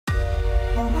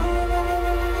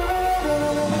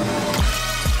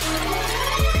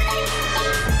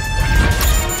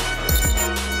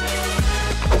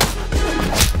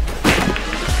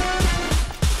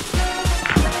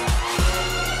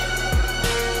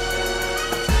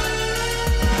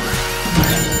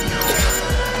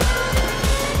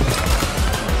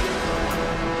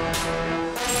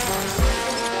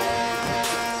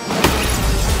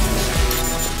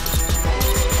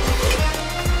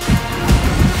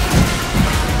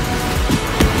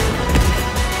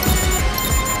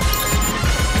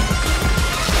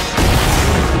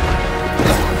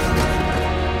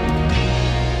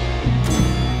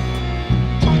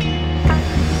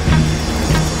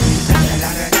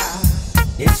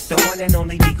one and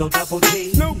only Digo Double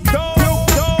G. Snoop Dogg, Snoop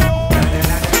Dogg.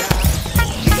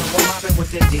 You know I'm mobbing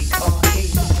with the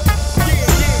D.R.E.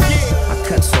 I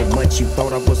cut so much you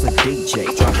thought I was a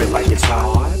DJ. Drop it like it's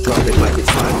hot, drop it like it's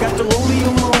hot. Got the rollie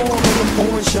on my arm and I'm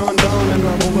pouring Sean down and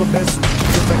I'm over best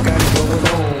cause I got it going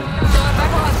on.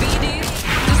 Back on BD,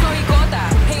 just know you got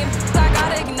that. Hey, I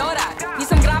gotta ignore that. Need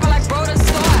some grabber like bro to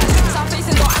store. Stop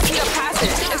facing, don't ask me to pass it.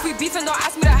 If we beefing, don't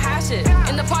ask me to hash it.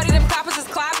 In the party, them clappers is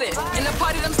clapping. In the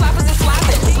party, them slappers is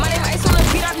slapping. My name Ice on the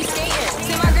beat, I be skating.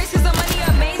 Say my grace cause the money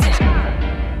amazing.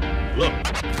 Look,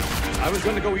 I was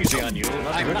going to go easy on you.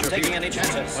 I'm not taking any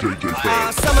chances.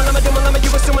 Someone, I'm a doom, I'm a you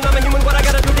assuming I'm a human. What I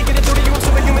gotta do to get it through to you? I'm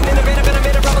superhuman, innovator, gonna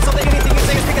make a problem. So that anything you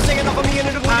say is speaking, singing off of me and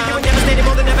it'll glue you. And devastating,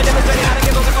 more than ever demonstrating how to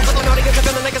give over comfort on audience. I'm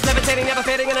feeling like it's levitating, never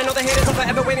fading. And I know the haters are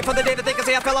forever waiting for the day that they can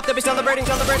say I fell off to be celebrating,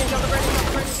 celebrating, celebrating,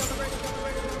 celebrating.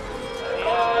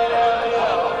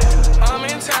 I'm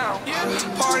in town,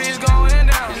 party's going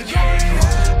down.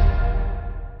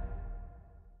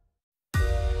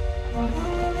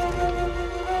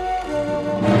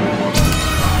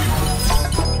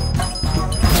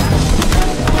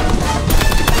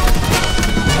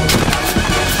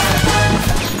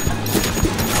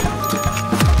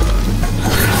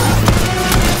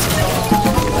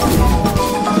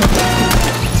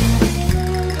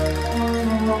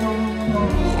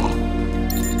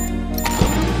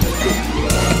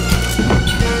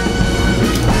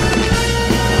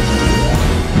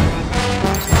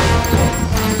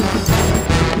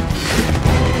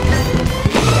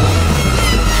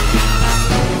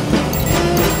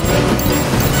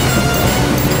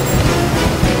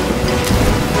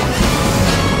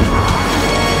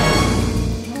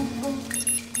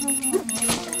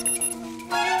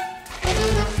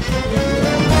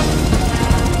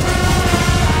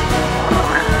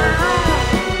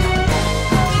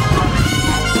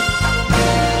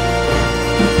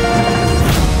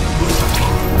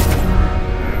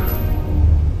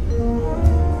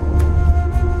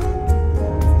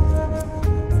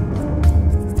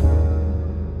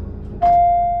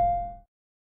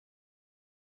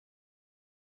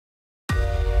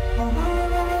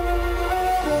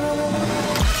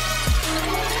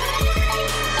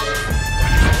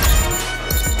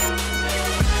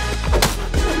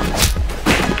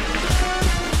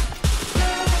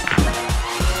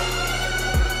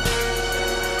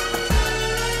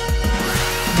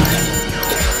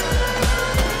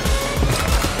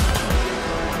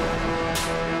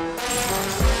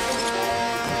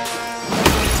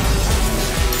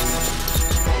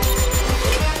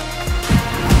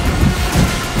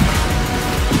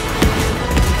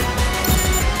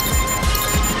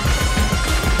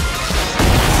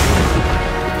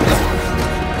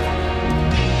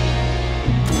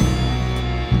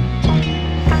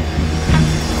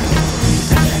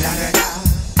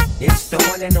 It's the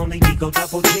one and only Digo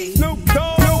Double G. Snoop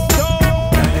Dogg, Snoop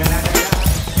Dogg.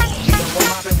 You know I'm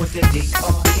mobbing with the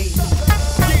D.R.E.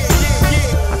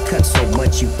 I cut so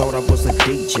much you thought I was a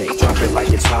DJ. Drop it like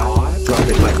it's hot, drop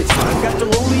it like it's hot. Got the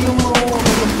rollie on my arm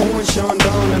and I'm pouring Sean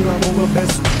down and I'm over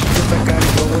best cause I got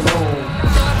it going on.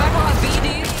 Back on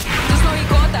BD, just know you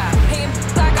got that. Hey,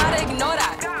 I gotta ignore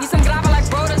that. Need some grabber like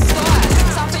bro to store.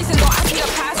 Stop facing, don't ask me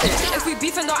to pass it. If we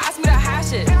beefing, don't ask me to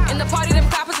hash it. In the party, them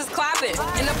clappers is clapping.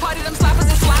 In the party, them slappers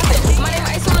is slapping. My name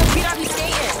Ice on the beat, I be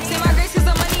skating. Say my grace cause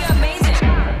the money amazing.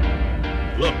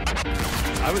 Look,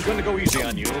 I was going to go easy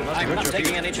on you. I'm not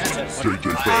taking any chances.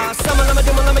 Someone, I'm a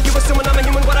doom, I'm a you assuming I'm a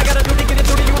human. What I gotta do to get it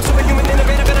through to you? I'm superhuman,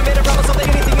 innovator, gonna make a problem. So that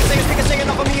anything you say is speaking, singing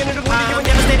off of me and it'll glue you. And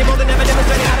devastating, more than ever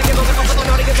demonstrating how to give over comfort on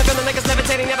audience. I'm feeling like it's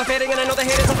levitating, never fading. And I know the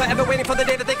haters are forever waiting for the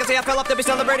day that they can say I fell off to be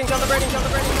celebrating, celebrating,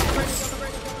 celebrating, celebrating.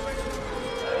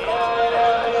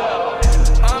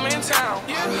 I'm in town,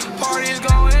 party's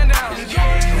going